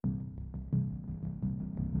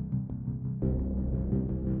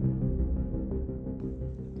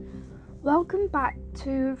Welcome back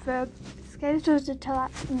to the Scary Stories to Tell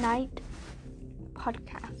at Night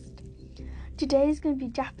podcast. Today is going to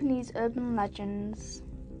be Japanese urban legends.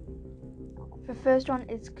 The first one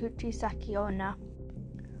is Kuchisake Onna.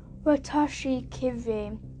 Watashi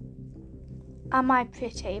Kivi. Am I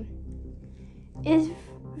pretty?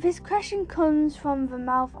 This question comes from the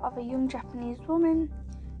mouth of a young Japanese woman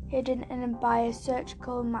hidden by a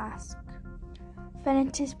surgical mask. Then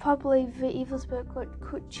it is probably the evil spirit called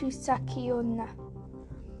Kuchisake Onna.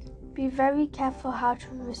 Be very careful how to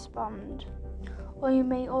respond, or you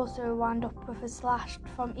may also wind up with a slash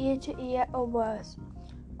from ear to ear or worse.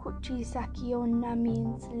 Kuchisake Onna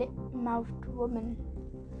means lip-mouthed woman,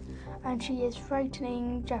 and she is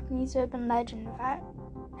frightening Japanese urban legend that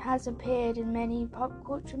has appeared in many pop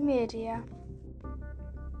culture media.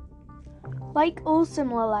 Like all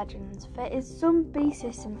similar legends, there is some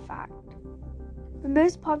basis in fact. The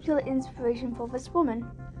most popular inspiration for this woman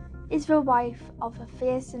is the wife of a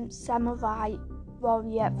fearsome samurai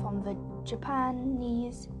warrior from the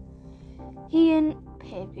Japanese Heian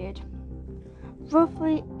period,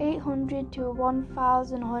 roughly 800 to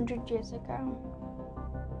 1100 years ago.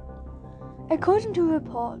 According to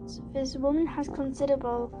reports, this woman has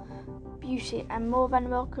considerable beauty and more than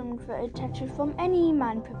welcomed the attention from any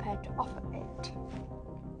man prepared to offer it.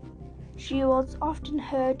 She was often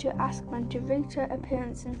heard to ask men to rate her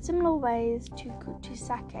appearance in similar ways to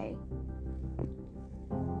Kuchisake.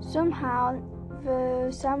 Somehow,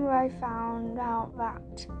 the samurai found out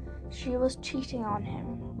that she was cheating on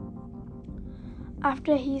him.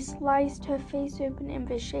 After he sliced her face open in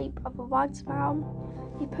the shape of a wide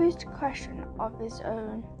smile, he posed a question of his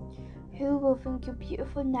own. Who will think you're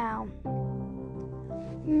beautiful now?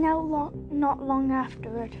 Not long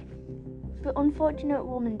afterward, the unfortunate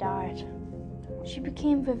woman died. She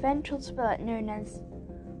became the vengeful spirit known as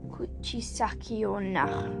Kuchisake Onna.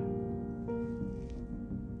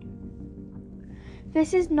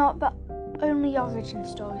 This is not the only origin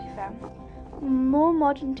story though. More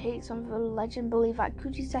modern takes on the legend believe that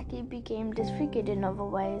Kuchisake became disfigured in other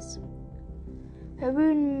ways. Her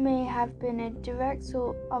wound may have been a direct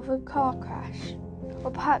result of a car crash, or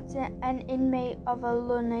perhaps an inmate of a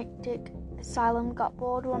lunatic asylum got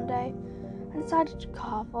bored one day and decided to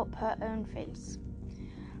carve up her own face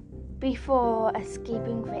before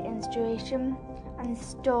escaping the institution and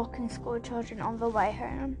stalking school children on the way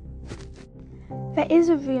home. There is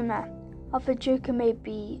a rumour of a Joker may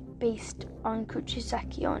be based on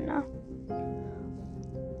Kuchisake Onna.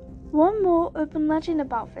 One more urban legend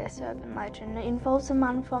about this urban legend involves a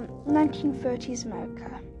man from 1930s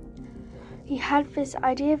America. He had this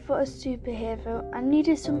idea for a superhero and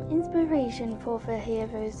needed some inspiration for the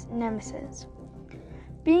hero's nemesis.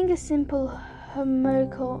 Being a simple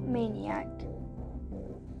homerical maniac,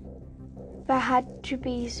 there had to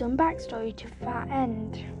be some backstory to that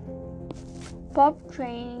end. Bob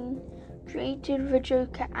Crane created the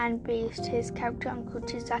Joker and based his character on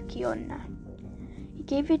Kuchisake Onna. He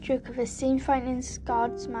gave the Joker the same frightening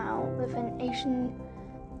scarred smile with an Asian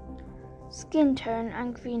skin tone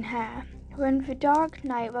and green hair. When The Dark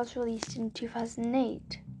Knight was released in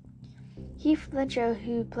 2008, Heath Ledger,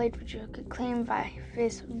 who played the Joker, claimed that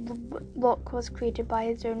this look was created by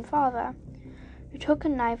his own father, who took a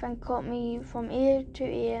knife and cut me from ear to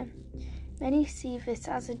ear. Many see this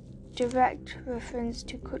as a direct reference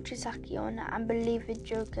to Kuchisake Onna and believe the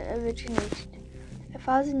Joker originated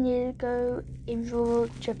 1,000 years ago in rural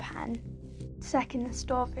Japan. Second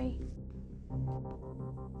story.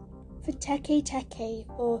 The Teke Teke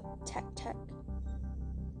or Tek Tek.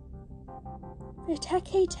 The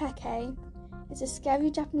Teke Teke is a scary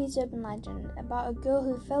Japanese urban legend about a girl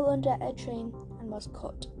who fell under a train and was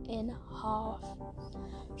cut in half.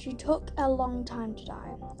 She took a long time to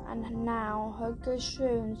die, and now her ghost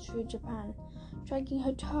roams through Japan, dragging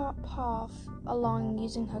her top half along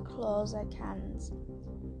using her claws like hands.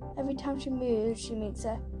 Every time she moves, she makes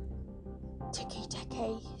a teke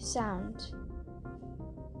teke sound.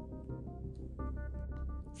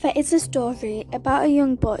 There is a story about a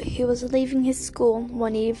young boy who was leaving his school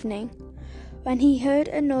one evening when he heard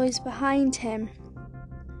a noise behind him.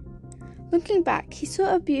 Looking back, he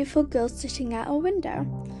saw a beautiful girl sitting at a window.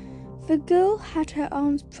 The girl had her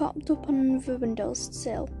arms propped up on the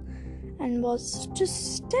windowsill and was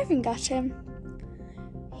just staring at him.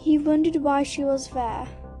 He wondered why she was there.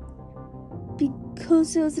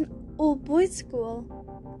 Because it was an all-boys school.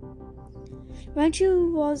 When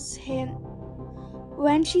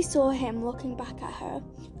she saw him looking back at her,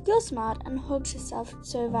 the girl smiled and hugged herself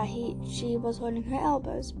so that she was holding her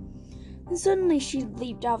elbows. And suddenly she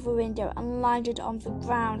leaped out the window and landed on the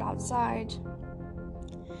ground outside.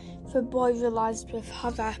 The boy realized with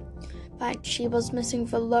horror that she was missing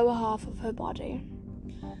the lower half of her body.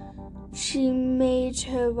 She made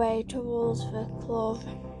her way towards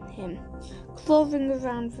him, clawing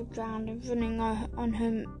around the ground and running on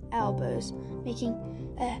her elbows, making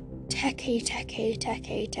a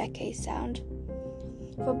teke sound.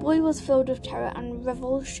 The boy was filled with terror and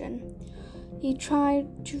revulsion. He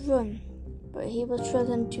tried to run, but he was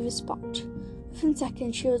driven to the spot. Within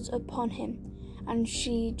seconds she was upon him, and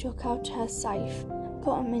she took out her scythe,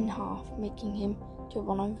 cut him in half, making him to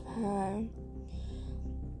one of her own.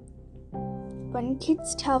 When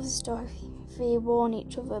kids tell the story, they warn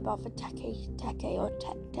each other about the teke or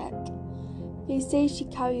tek. They say she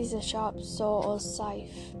carries a sharp saw or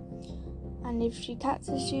scythe, and if she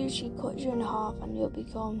catches you, she cuts you in half and you'll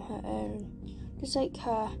become her own. Just like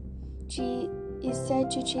her, she is said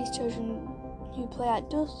to chase children who play at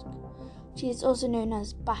dusk. She is also known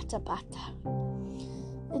as Bata Bata.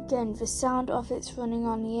 Again, the sound of its running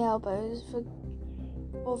on the elbows,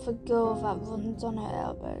 or the girl that runs on her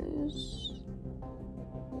elbows.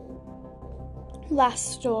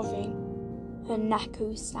 Last story,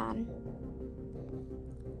 Hanako-san.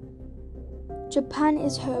 Japan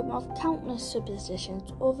is home of countless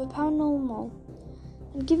superstitions of the paranormal,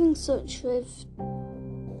 and given such with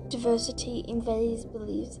diversity in various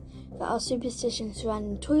beliefs, there are superstitions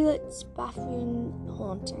surrounding toilets, bathroom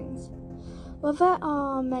hauntings. While there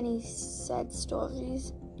are many said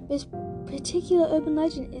stories, this particular urban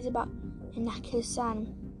legend is about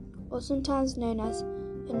Hanako-san, or sometimes known as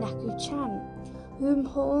Hanako-chan, who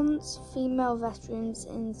haunts female restrooms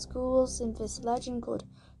in schools in this legend called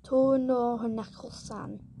Toru no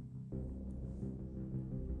Hanako-san.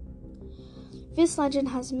 This legend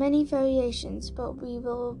has many variations, but we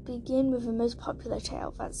will begin with the most popular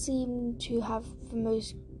tale that seemed to have the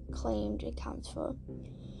most claimed accounts for.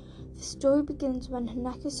 The story begins when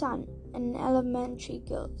Hanako-san, an elementary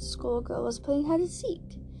schoolgirl, was playing hide and seek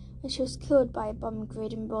when she was killed by a bomb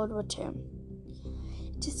grenade in World War II.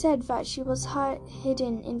 It is said that she was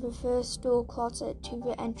hidden in the first door closet to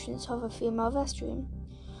the entrance of a female restroom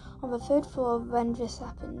on the third floor when this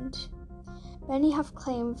happened. Many have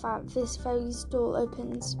claimed that this very door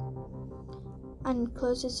opens and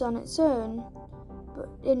closes on its own, but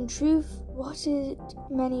in truth, what it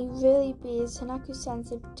may really be is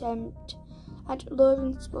Hanako-san's attempt at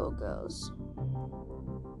luring schoolgirls.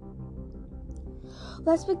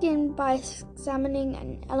 Let's begin by examining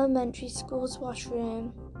an elementary school's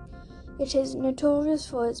washroom. It is notorious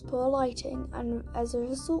for its poor lighting, and as a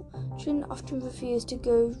result, children often refuse to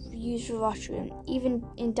go use the washroom, even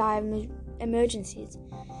in dire emergencies,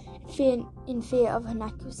 in fear of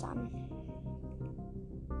Hanako-san.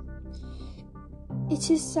 It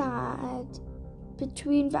is said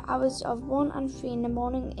between the hours of 1 and 3 in the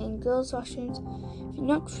morning in girls' washrooms, if you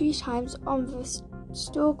knock 3 times on the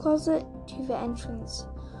store closet to the entrance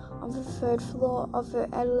on the 3rd floor of the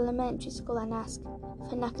elementary school and ask if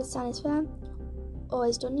Hanako-san is there or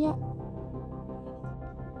is done yet,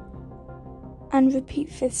 and repeat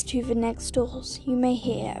this to the next doors, you may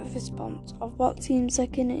hear a response of what seems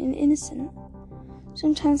like an innocent,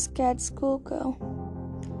 sometimes scared schoolgirl.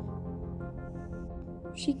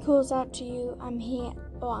 She calls out to you, "I'm here,"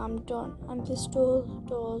 or "I'm done," and the store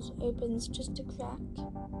doors opens just a crack.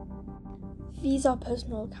 These are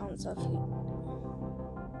personal accounts of you.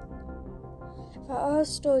 There are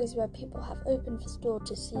stories where people have opened the door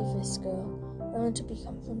to see this girl, only to be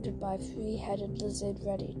confronted by a 3-headed lizard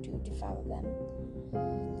ready to devour them.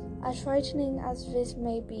 As frightening as this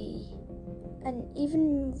may be, an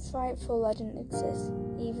even frightful legend exists,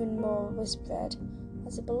 even more whispered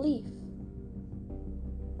as a belief.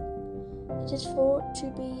 It is thought to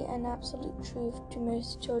be an absolute truth to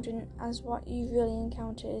most children, as what you really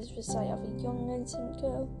encounter is the sight of a young innocent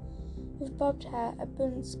girl with bobbed hair, a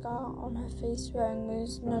burn scar on her face, wearing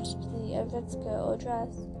most notably a red skirt or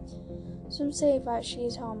dress. Some say that she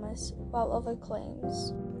is harmless, while others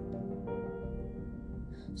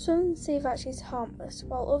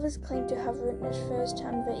claim to have witnessed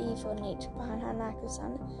firsthand the evil nature behind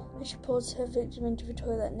Hanako-san as she pulls her victim into the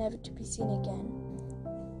toilet, never to be seen again.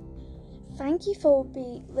 Thank you for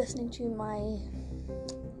listening to my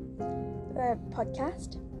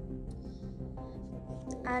podcast,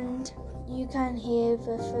 and you can hear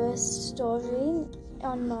the first story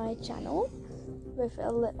on my channel with a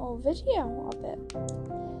little video of it.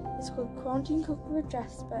 It's called Quarantine Cooking with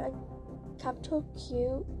Jasper, a capital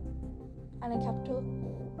Q and a capital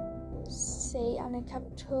C and a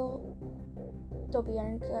capital W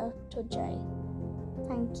and a capital J.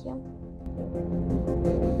 Thank you.